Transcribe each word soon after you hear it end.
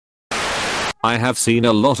I have seen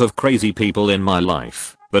a lot of crazy people in my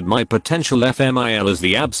life, but my potential FMIL is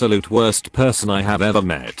the absolute worst person I have ever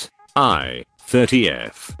met. I,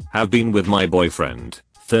 30F, have been with my boyfriend,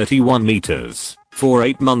 31 meters, for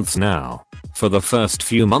 8 months now. For the first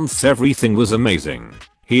few months everything was amazing.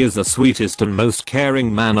 He is the sweetest and most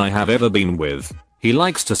caring man I have ever been with. He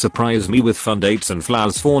likes to surprise me with fun dates and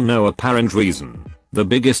flowers for no apparent reason. The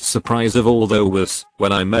biggest surprise of all though was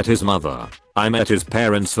when I met his mother. I met his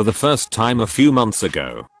parents for the first time a few months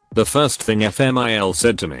ago. The first thing FMIL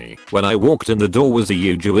said to me when I walked in the door was, "Are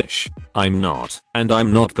you Jewish?" I'm not, and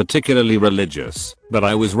I'm not particularly religious, but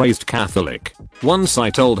I was raised Catholic. Once I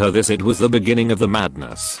told her this, it was the beginning of the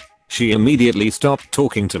madness. She immediately stopped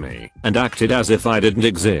talking to me and acted as if I didn't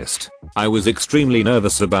exist. I was extremely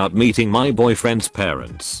nervous about meeting my boyfriend's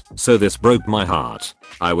parents, so this broke my heart.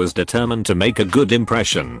 I was determined to make a good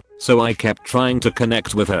impression, so I kept trying to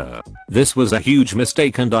connect with her. This was a huge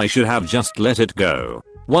mistake and I should have just let it go.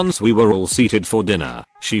 Once we were all seated for dinner,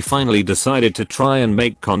 she finally decided to try and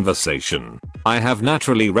make conversation. I have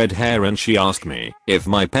naturally red hair and she asked me if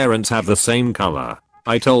my parents have the same color.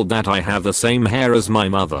 I told that I have the same hair as my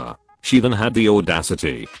mother. She then had the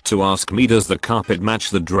audacity to ask me, "Does the carpet match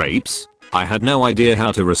the drapes?" I had no idea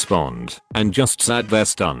how to respond and just sat there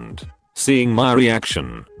stunned. Seeing my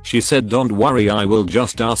reaction, she said, "Don't worry, I will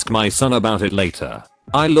just ask my son about it later."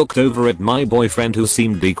 I looked over at my boyfriend who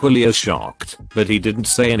seemed equally as shocked, but he didn't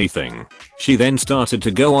say anything. She then started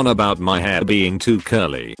to go on about my hair being too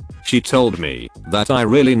curly. She told me that I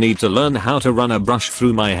really need to learn how to run a brush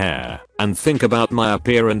through my hair and think about my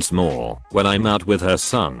appearance more when I'm out with her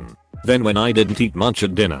son. Then when I didn't eat much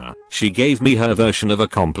at dinner, she gave me her version of a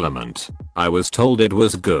compliment. I was told it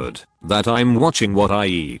was good that I'm watching what I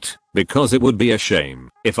eat because it would be a shame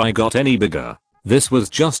if I got any bigger. This was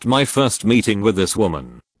just my first meeting with this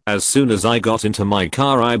woman. As soon as I got into my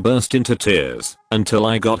car I burst into tears until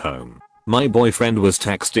I got home. My boyfriend was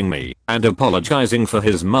texting me and apologizing for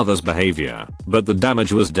his mother's behavior, but the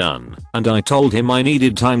damage was done and I told him I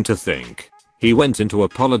needed time to think. He went into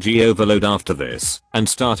apology overload after this and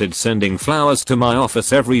started sending flowers to my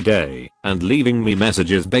office every day and leaving me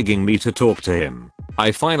messages begging me to talk to him.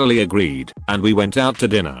 I finally agreed and we went out to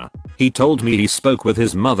dinner. He told me he spoke with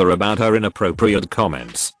his mother about her inappropriate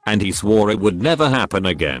comments and he swore it would never happen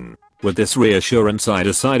again. With this reassurance I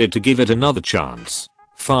decided to give it another chance.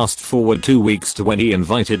 Fast forward 2 weeks to when he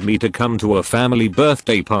invited me to come to a family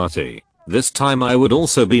birthday party. This time I would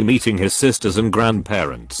also be meeting his sisters and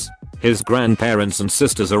grandparents. His grandparents and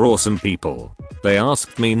sisters are awesome people. They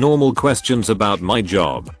asked me normal questions about my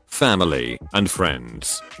job, family, and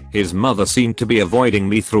friends. His mother seemed to be avoiding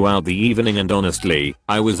me throughout the evening and honestly,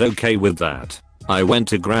 I was okay with that. I went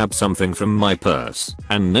to grab something from my purse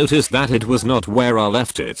and noticed that it was not where I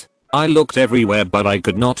left it. I looked everywhere but I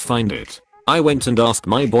could not find it. I went and asked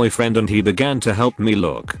my boyfriend and he began to help me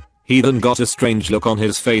look. He then got a strange look on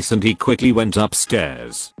his face and he quickly went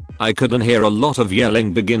upstairs. I couldn't hear a lot of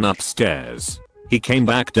yelling begin upstairs. He came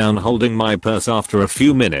back down holding my purse after a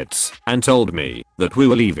few minutes and told me that we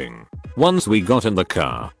were leaving. Once we got in the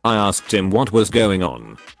car, I asked him what was going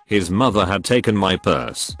on. His mother had taken my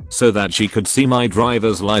purse so that she could see my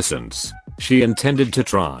driver's license. She intended to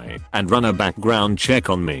try and run a background check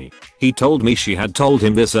on me. He told me she had told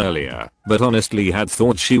him this earlier, but honestly had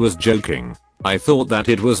thought she was joking. I thought that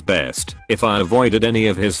it was best if I avoided any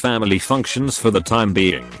of his family functions for the time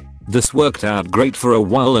being. This worked out great for a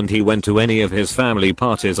while and he went to any of his family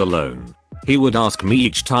parties alone. He would ask me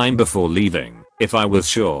each time before leaving if I was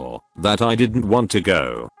sure that I didn't want to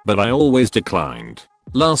go, but I always declined.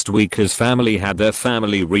 Last week his family had their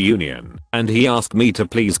family reunion and he asked me to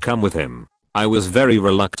please come with him. I was very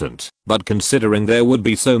reluctant, but considering there would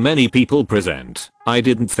be so many people present, I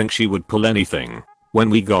didn't think she would pull anything. When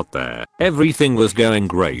we got there, everything was going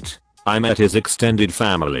great. I met his extended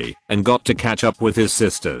family and got to catch up with his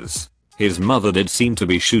sisters. His mother did seem to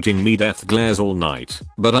be shooting me death glares all night,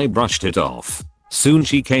 but I brushed it off. Soon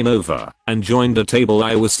she came over and joined a table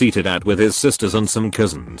I was seated at with his sisters and some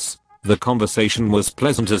cousins. The conversation was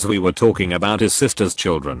pleasant as we were talking about his sister's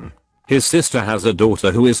children. His sister has a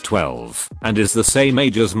daughter who is 12 and is the same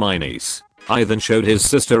age as my niece. I then showed his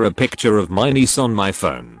sister a picture of my niece on my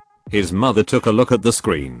phone. His mother took a look at the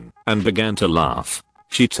screen and began to laugh.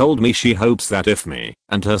 She told me she hopes that if me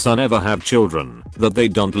and her son ever have children, that they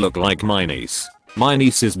don't look like my niece. My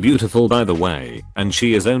niece is beautiful by the way, and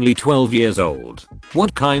she is only 12 years old.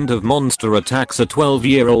 What kind of monster attacks a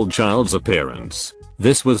 12-year-old child's appearance?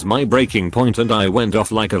 This was my breaking point and I went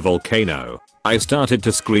off like a volcano. I started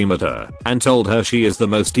to scream at her and told her she is the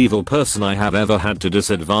most evil person I have ever had to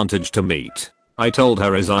disadvantage to meet. I told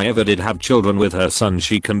her as I ever did have children with her son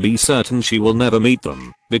she can be certain she will never meet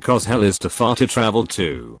them because hell is too far to travel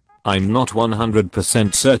to. I'm not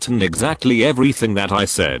 100% certain exactly everything that I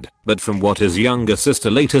said, but from what his younger sister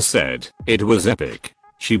later said, it was epic.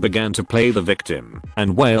 She began to play the victim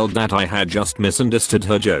and wailed that I had just misunderstood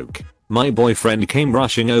her joke. My boyfriend came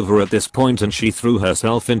rushing over at this point and she threw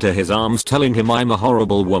herself into his arms telling him I'm a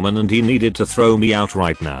horrible woman and he needed to throw me out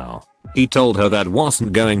right now. He told her that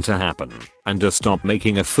wasn't going to happen and to stop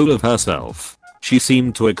making a fool of herself. She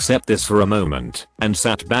seemed to accept this for a moment and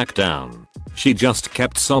sat back down. She just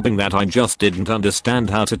kept sobbing that I just didn't understand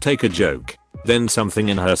how to take a joke. Then something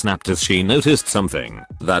in her snapped as she noticed something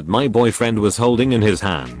that my boyfriend was holding in his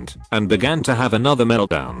hand and began to have another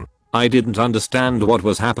meltdown. I didn't understand what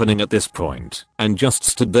was happening at this point and just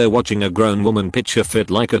stood there watching a grown woman pitch a fit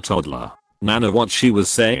like a toddler. None of what she was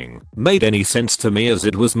saying made any sense to me as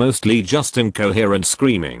it was mostly just incoherent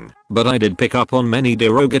screaming, but I did pick up on many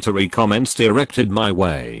derogatory comments directed my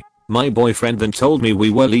way. My boyfriend then told me we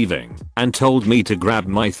were leaving and told me to grab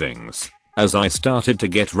my things. As I started to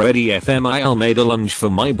get ready FMIL made a lunge for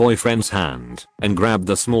my boyfriend's hand and grabbed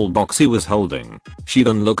the small box he was holding. She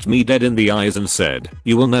then looked me dead in the eyes and said,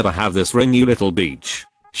 "You will never have this ring you little bitch."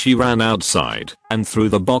 She ran outside and threw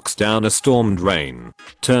the box down a storm drain.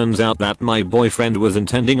 Turns out that my boyfriend was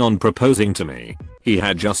intending on proposing to me. He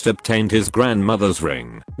had just obtained his grandmother's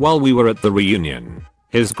ring while we were at the reunion.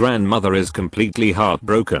 His grandmother is completely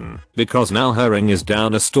heartbroken because now her ring is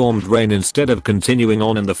down a storm drain instead of continuing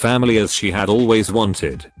on in the family as she had always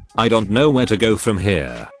wanted. I don't know where to go from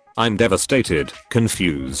here. I'm devastated,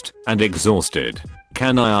 confused, and exhausted.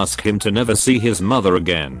 Can I ask him to never see his mother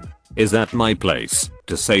again? Is that my place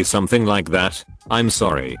to say something like that? I'm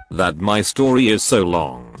sorry that my story is so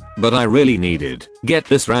long, but I really needed get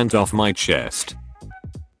this rant off my chest.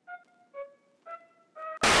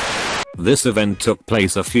 This event took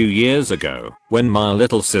place a few years ago when my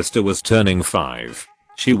little sister was turning 5.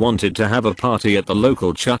 She wanted to have a party at the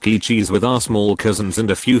local Chuck E. Cheese with our small cousins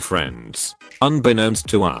and a few friends. Unbeknownst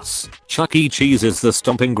to us, Chuck E. Cheese is the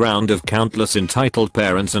stomping ground of countless entitled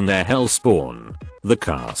parents and their hellspawn. The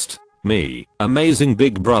cast: me, amazing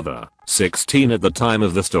big brother, 16 at the time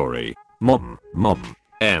of the story, Mom,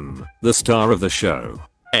 M, the star of the show,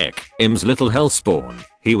 Ek, M's little hellspawn,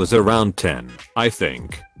 he was around 10, I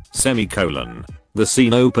think. The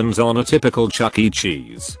scene opens on a typical Chuck E.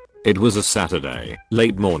 Cheese. It was a Saturday,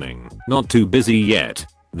 late morning, not too busy yet.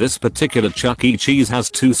 This particular Chuck E. Cheese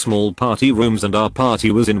has 2 small party rooms and our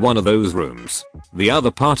party was in one of those rooms. The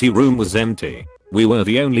other party room was empty. We were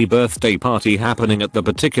the only birthday party happening at the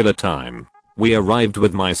particular time. We arrived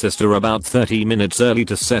with my sister about 30 minutes early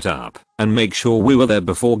to set up and make sure we were there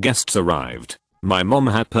before guests arrived. My mom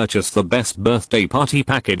had purchased the best birthday party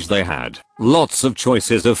package they had. Lots of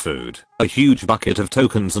choices of food, a huge bucket of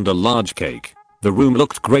tokens and a large cake. The room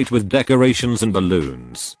looked great with decorations and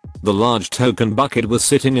balloons. The large token bucket was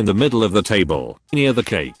sitting in the middle of the table, near the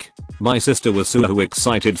cake. My sister was so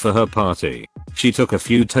excited for her party. She took a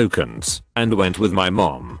few tokens and went with my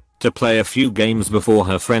mom to play a few games before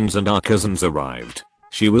her friends and our cousins arrived.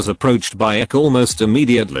 She was approached by Ek almost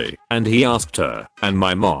immediately and he asked her and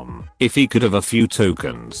my mom if he could have a few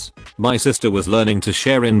tokens. My sister was learning to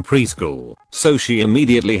share in preschool, so she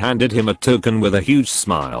immediately handed him a token with a huge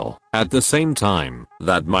smile at the same time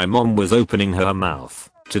that my mom was opening her mouth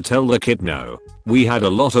to tell the kid no. We had a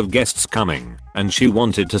lot of guests coming and she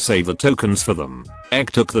wanted to save the tokens for them.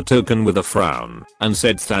 Ek took the token with a frown and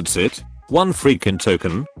said, "That's it? One freaking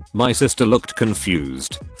token?" My sister looked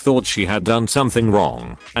confused, thought she had done something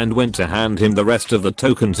wrong, and went to hand him the rest of the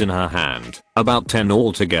tokens in her hand, about 10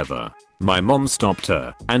 altogether. My mom stopped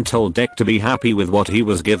her and told Ek to be happy with what he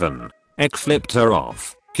was given. Ek flipped her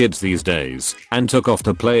off, kids these days, and took off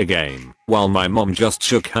to play a game, while my mom just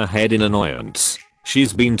shook her head in annoyance.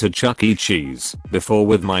 She's been to Chuck E. Cheese before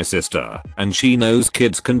with my sister, and she knows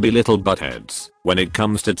kids can be little buttheads when it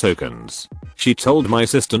comes to tokens. She told my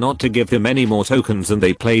sister not to give him any more tokens and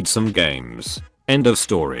they played some games. End of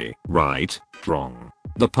story. Right? Wrong.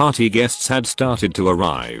 The party guests had started to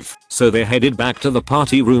arrive, so they headed back to the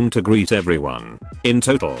party room to greet everyone. In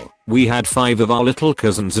total, we had 5 of our little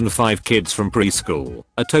cousins and 5 kids from preschool,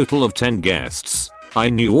 a total of 10 guests. I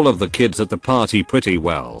knew all of the kids at the party pretty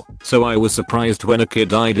well, so I was surprised when a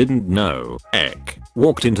kid I didn't know, Ek,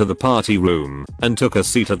 walked into the party room and took a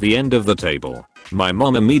seat at the end of the table. My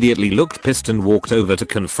mom immediately looked pissed and walked over to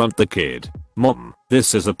confront the kid. "Mom,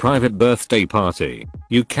 this is a private birthday party.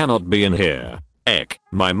 You cannot be in here." Ek,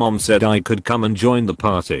 my mom said I could come and join the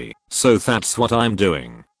party, so that's what I'm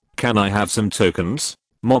doing. Can I have some tokens?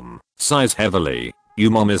 Mom sighs heavily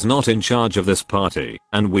Your mom is not in charge of this party,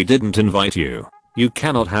 and we didn't invite you. You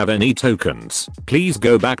cannot have any tokens. Please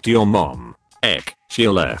go back to your mom. Eck, she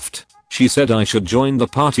left. She said I should join the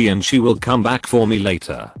party and she will come back for me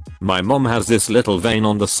later. My mom has this little vein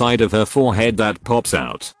on the side of her forehead that pops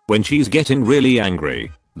out when she's getting really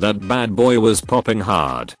angry. That bad boy was popping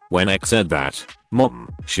hard when Eck said that.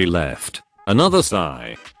 Mom, she left. Another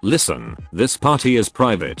sigh. Listen, this party is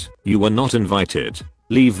private. You were not invited.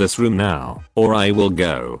 Leave this room now, or I will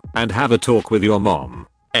go and have a talk with your mom.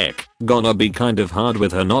 Eck, gonna be kind of hard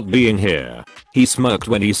with her not being here. He smirked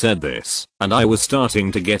when he said this, and I was starting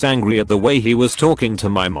to get angry at the way he was talking to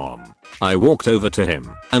my mom. I walked over to him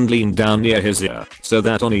and leaned down near his ear so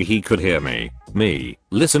that only he could hear me.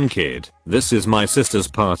 Listen kid, this is my sister's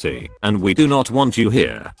party, and we do not want you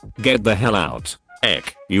here. Get the hell out.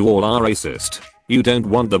 Eck, you all are racist. You don't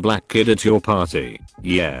want the black kid at your party.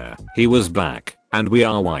 Yeah, he was black, and we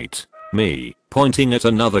are white. Pointing at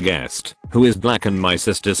another guest, who is black and my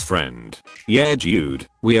sister's friend. Yeah dude,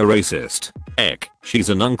 we are racist. Eck, she's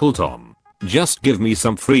an Uncle Tom. Just give me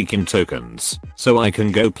some freaking tokens, so I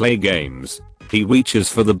can go play games. He reaches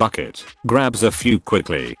for the bucket, grabs a few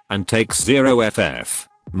quickly, and takes 0 FF.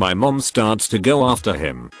 My mom starts to go after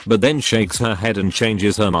him, but then shakes her head and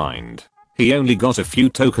changes her mind. He only got a few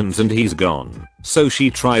tokens and he's gone, so she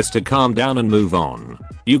tries to calm down and move on.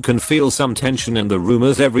 You can feel some tension in the room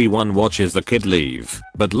as everyone watches the kid leave,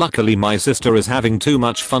 but luckily my sister is having too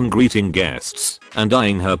much fun greeting guests and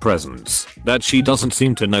eyeing her presents that she doesn't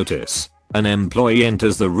seem to notice. An employee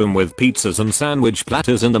enters the room with pizzas and sandwich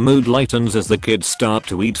platters and the mood lightens as the kids start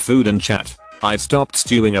to eat food and chat. I stopped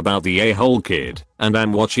stewing about the a-hole kid, and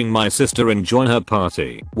I'm watching my sister enjoy her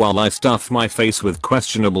party while I stuff my face with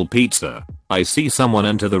questionable pizza. I see someone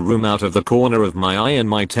enter the room out of the corner of my eye and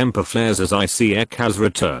my temper flares as I see Eck has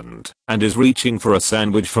returned and is reaching for a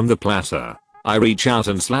sandwich from the platter. I reach out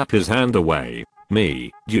and slap his hand away.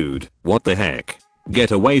 Dude, what the heck?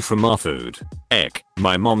 Get away from our food. Eck,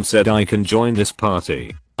 my mom said I can join this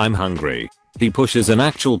party. I'm hungry. He pushes an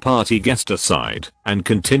actual party guest aside and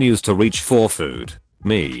continues to reach for food.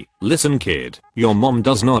 Listen kid, your mom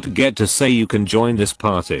does not get to say you can join this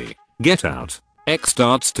party. Get out. Eck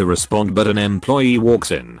starts to respond but an employee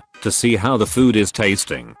walks in to see how the food is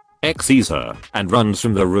tasting. Eck sees her and runs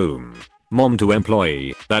from the room. Mom to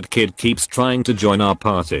employee, that kid keeps trying to join our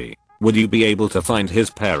party. Would you be able to find his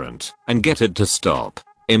parent and get it to stop?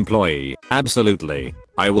 Employee, absolutely.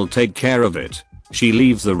 I will take care of it. She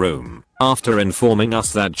leaves the room after informing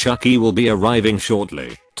us that Chucky will be arriving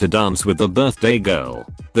shortly to dance with the birthday girl.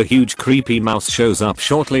 The huge creepy mouse shows up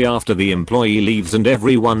shortly after the employee leaves and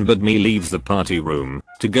everyone but me leaves the party room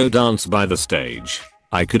to go dance by the stage.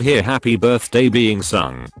 I could hear happy birthday being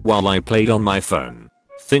sung while I played on my phone.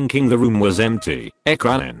 Thinking the room was empty, Eck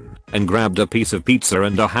ran in and grabbed a piece of pizza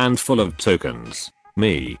and a handful of tokens.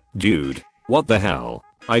 Dude, what the hell?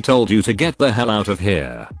 I told you to get the hell out of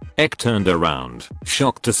here. Eck turned around,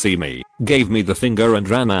 shocked to see me, gave me the finger and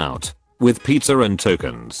ran out with pizza and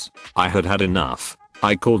tokens. I had had enough.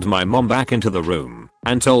 I called my mom back into the room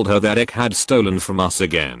and told her that Eck had stolen from us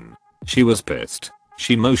again. She was pissed.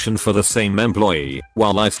 She motioned for the same employee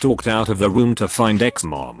while I stalked out of the room to find Eck's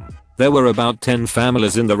mom. There were about 10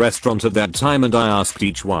 families in the restaurant at that time and I asked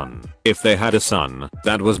each one if they had a son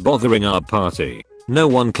that was bothering our party. No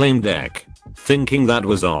one claimed Eck. Thinking that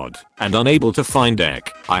was odd and unable to find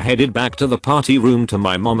Eck, I headed back to the party room to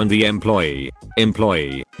my mom and the employee.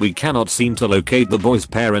 We cannot seem to locate the boy's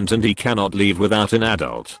parent and he cannot leave without an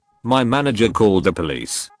adult. My manager called the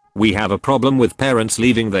police. We have a problem with parents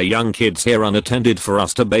leaving their young kids here unattended for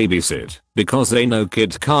us to babysit because they know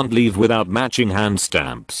kids can't leave without matching hand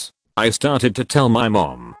stamps. I started to tell my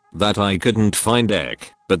mom that I couldn't find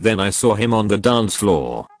Eck, but then I saw him on the dance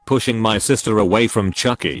floor, pushing my sister away from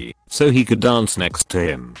Chucky so he could dance next to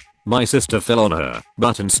him. My sister fell on her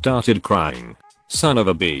butt and started crying. Son of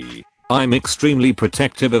a bee. I'm extremely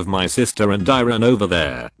protective of my sister and I ran over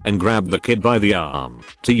there and grabbed the kid by the arm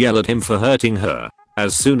to yell at him for hurting her.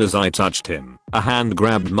 As soon as I touched him, a hand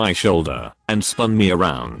grabbed my shoulder and spun me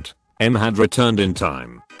around. Em had returned in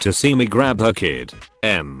time to see me grab her kid.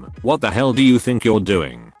 Em, what the hell do you think you're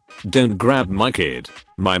doing? Don't grab my kid.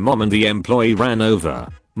 My mom and the employee ran over.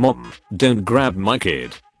 Mom, don't grab my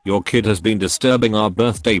kid. Your kid has been disturbing our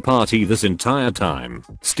birthday party this entire time,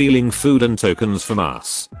 stealing food and tokens from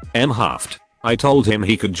us. Em huffed. I told him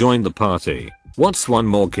he could join the party. What's one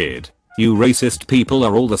more kid? You racist people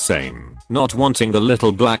are all the same, not wanting the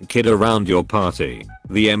little black kid around your party.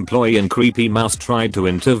 The employee and creepy mouse tried to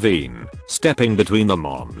intervene, stepping between the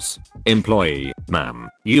moms. Employee, ma'am,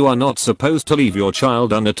 you are not supposed to leave your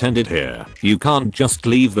child unattended here. You can't just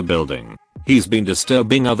leave the building. He's been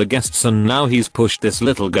disturbing other guests and now he's pushed this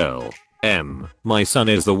little girl. My son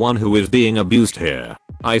is the one who is being abused here.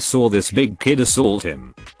 I saw this big kid assault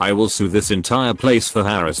him. I will sue this entire place for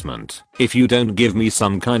harassment if you don't give me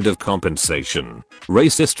some kind of compensation.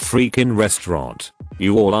 Racist freaking restaurant.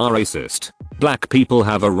 You all are racist. Black people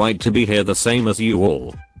have a right to be here the same as you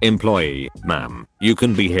all. Employee, ma'am, you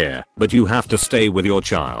can be here, but you have to stay with your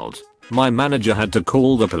child. My manager had to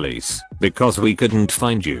call the police because we couldn't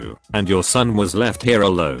find you and your son was left here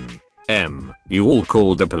alone. You all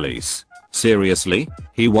called the police. Seriously?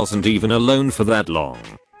 He wasn't even alone for that long.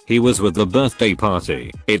 He was with the birthday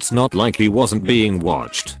party. It's not like he wasn't being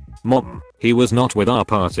watched. Mom, he was not with our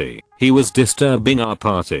party. He was disturbing our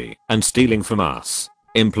party and stealing from us.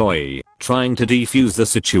 Employee, trying to defuse the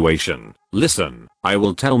situation. Listen, I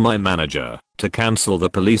will tell my manager to cancel the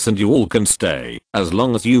police and you all can stay as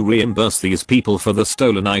long as you reimburse these people for the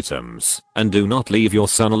stolen items and do not leave your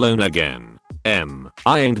son alone again.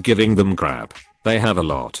 I ain't giving them crap. They have a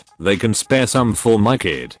lot. They can spare some for my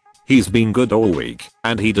kid. He's been good all week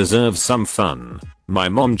and he deserves some fun. My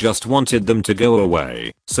mom just wanted them to go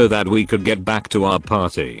away so that we could get back to our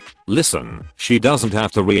party. Listen, she doesn't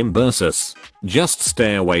have to reimburse us. Just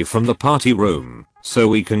stay away from the party room so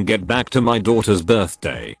we can get back to my daughter's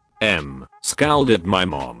birthday. Scowled at my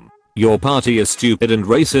mom. Your party is stupid and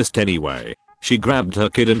racist anyway. She grabbed her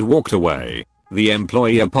kid and walked away. The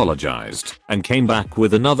employee apologized and came back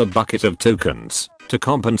with another bucket of tokens to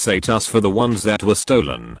compensate us for the ones that were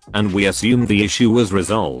stolen, and we assumed the issue was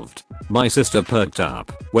resolved. My sister perked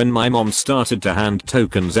up when my mom started to hand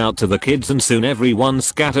tokens out to the kids and soon everyone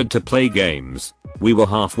scattered to play games. We were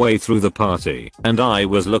halfway through the party and I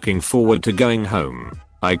was looking forward to going home.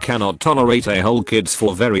 I cannot tolerate a whole kids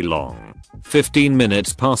for very long. 15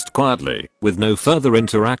 minutes passed quietly with no further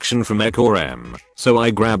interaction from Ek or so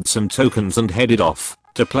I grabbed some tokens and headed off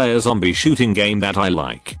to play a zombie shooting game that I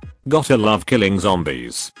like. Gotta love killing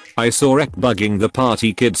zombies. I saw Ek bugging the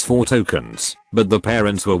party kids for tokens, but the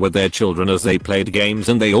parents were with their children as they played games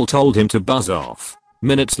and they all told him to buzz off.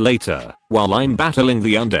 Minutes later, while I'm battling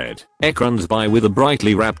the undead, Ek runs by with a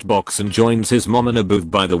brightly wrapped box and joins his mom in a booth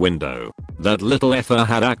by the window. That little effer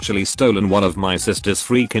had actually stolen one of my sister's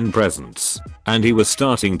freaking presents, and he was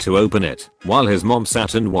starting to open it while his mom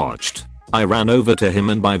sat and watched. I ran over to him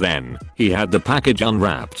and by then, he had the package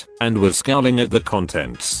unwrapped and was scowling at the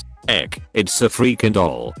contents. Ek, it's a freaking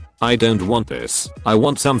doll. I don't want this. I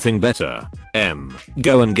want something better.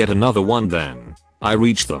 Go and get another one then. I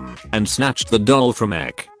reached them and snatched the doll from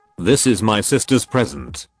Ek. This is my sister's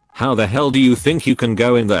present. How the hell do you think you can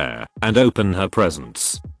go in there and open her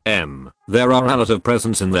presents? There are a lot of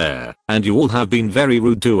presents in there and you all have been very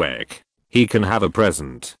rude to Ek. He can have a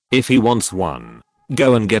present if he wants one.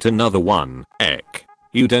 Go and get another one, Ek.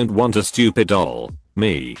 You don't want a stupid doll.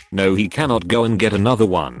 Me, no, he cannot go and get another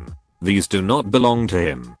one. These do not belong to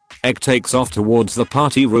him. Ek takes off towards the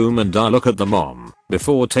party room and I look at the mom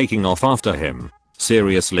before taking off after him.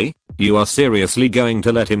 Seriously? You are seriously going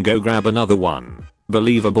to let him go grab another one?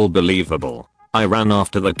 Believable. I ran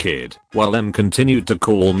after the kid while continued to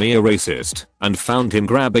call me a racist and found him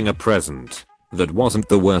grabbing a present. That wasn't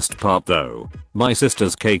the worst part though. My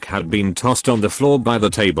sister's cake had been tossed on the floor by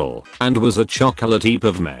the table and was a chocolate heap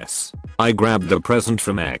of mess. I grabbed the present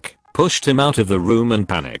from Ek, pushed him out of the room and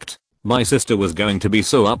panicked. My sister was going to be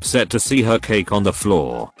so upset to see her cake on the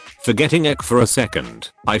floor. Forgetting Ek for a second,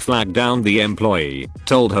 I flagged down the employee,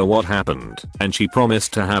 told her what happened, and she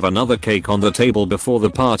promised to have another cake on the table before the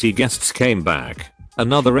party guests came back.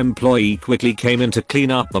 Another employee quickly came in to clean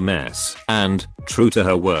up the mess, and, true to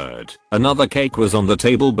her word, another cake was on the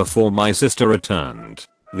table before my sister returned.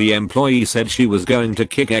 The employee said she was going to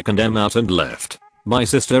kick Ek and out and left. My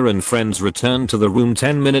sister and friends returned to the room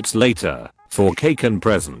 10 minutes later for cake and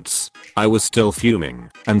presents. I was still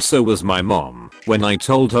fuming, and so was my mom when I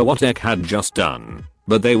told her what Ek had just done,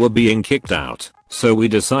 but they were being kicked out, so we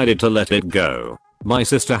decided to let it go. My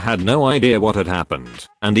sister had no idea what had happened,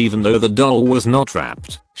 and even though the doll was not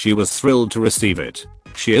wrapped, she was thrilled to receive it.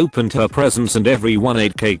 She opened her presents and everyone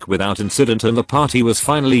ate cake without incident and the party was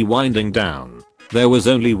finally winding down. There was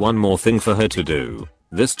only one more thing for her to do.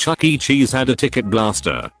 This Chuck E. Cheese had a ticket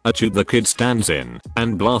blaster, a tube the kid stands in,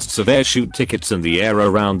 and blasts of air shoot tickets in the air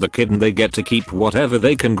around the kid and they get to keep whatever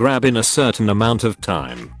they can grab in a certain amount of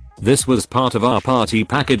time. This was part of our party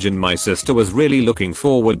package and my sister was really looking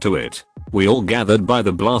forward to it. We all gathered by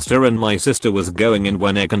the blaster and my sister was going in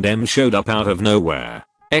when Ek and showed up out of nowhere.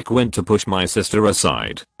 Ek went to push my sister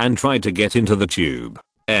aside and tried to get into the tube.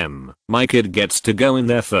 My kid gets to go in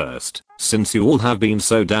there first, since you all have been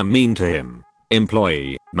so damn mean to him.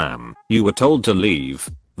 Employee, ma'am, you were told to leave.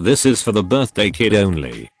 This is for the birthday kid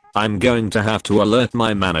only. I'm going to have to alert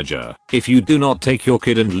my manager if you do not take your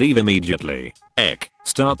kid and leave immediately.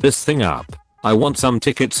 Start this thing up. I want some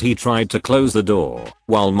tickets. He tried to close the door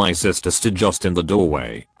while my sister stood just in the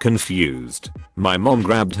doorway, confused. My mom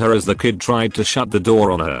grabbed her as the kid tried to shut the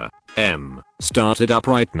door on her. Start it up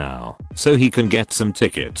right now so he can get some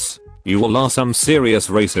tickets. You all are some serious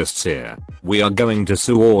racists here. We are going to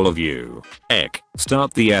sue all of you.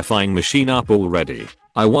 Start the effing machine up already.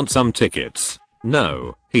 I want some tickets.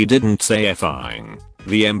 No, he didn't say effing.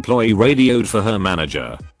 The employee radioed for her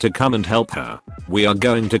manager to come and help her. We are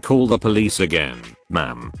going to call the police again.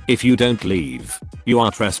 Ma'am, if you don't leave, you are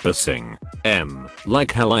trespassing.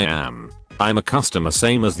 Like hell I am. I'm a customer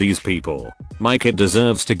same as these people. My kid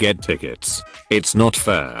deserves to get tickets. It's not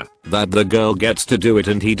fair that the girl gets to do it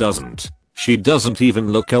and he doesn't. She doesn't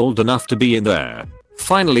even look old enough to be in there.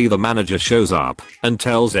 Finally the manager shows up and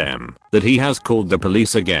tells M that he has called the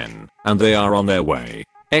police again and they are on their way.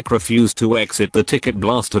 Refused to exit the ticket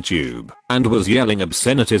blaster tube and was yelling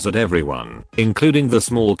obscenities at everyone, including the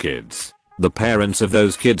small kids. The parents of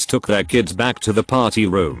those kids took their kids back to the party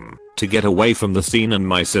room to get away from the scene and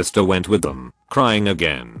my sister went with them, crying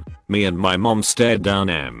again. Me and my mom stared down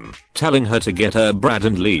M, telling her to get her brat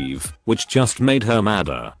and leave, which just made her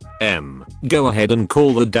madder. Go ahead and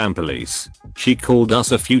call the damn police. She called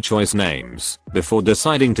us a few choice names before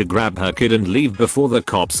deciding to grab her kid and leave before the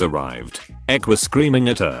cops arrived. Was screaming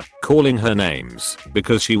at her, calling her names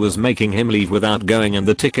because she was making him leave without going in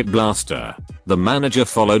the ticket blaster. The manager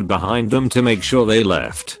followed behind them to make sure they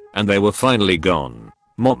left, and they were finally gone.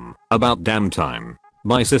 Mom, about damn time.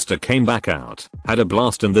 My sister came back out, had a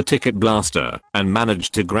blast in the ticket blaster, and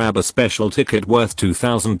managed to grab a special ticket worth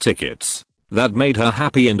 2,000 tickets. That made her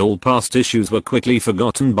happy and all past issues were quickly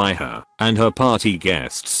forgotten by her and her party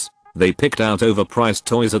guests. They picked out overpriced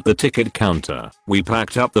toys at the ticket counter. We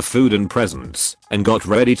packed up the food and presents and got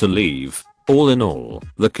ready to leave. All in all,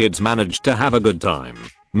 the kids managed to have a good time.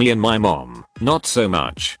 Me and my mom, not so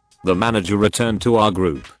much. The manager returned to our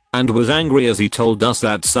group and was angry as he told us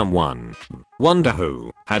that someone, wonder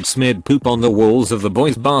who, had smeared poop on the walls of the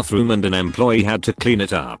boys' bathroom and an employee had to clean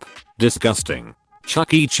it up. Disgusting.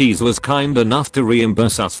 Chuck E. Cheese was kind enough to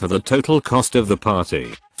reimburse us for the total cost of the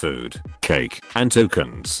party, food, cake, and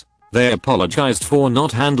tokens. They apologized for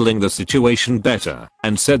not handling the situation better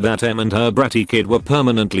and said that M and her bratty kid were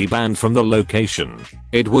permanently banned from the location.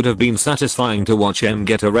 It would have been satisfying to watch M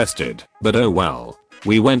get arrested, but oh well.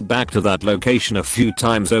 We went back to that location a few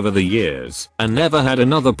times over the years and never had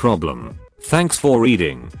another problem. Thanks for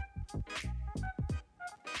reading.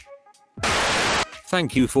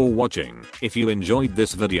 Thank you for watching. If you enjoyed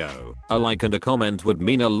this video, a like and a comment would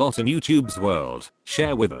mean a lot in YouTube's world.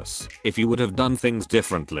 Share with us if you would have done things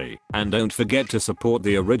differently, and don't forget to support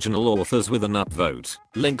the original authors with an upvote.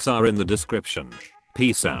 Links are in the description.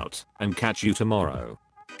 Peace out, and catch you tomorrow.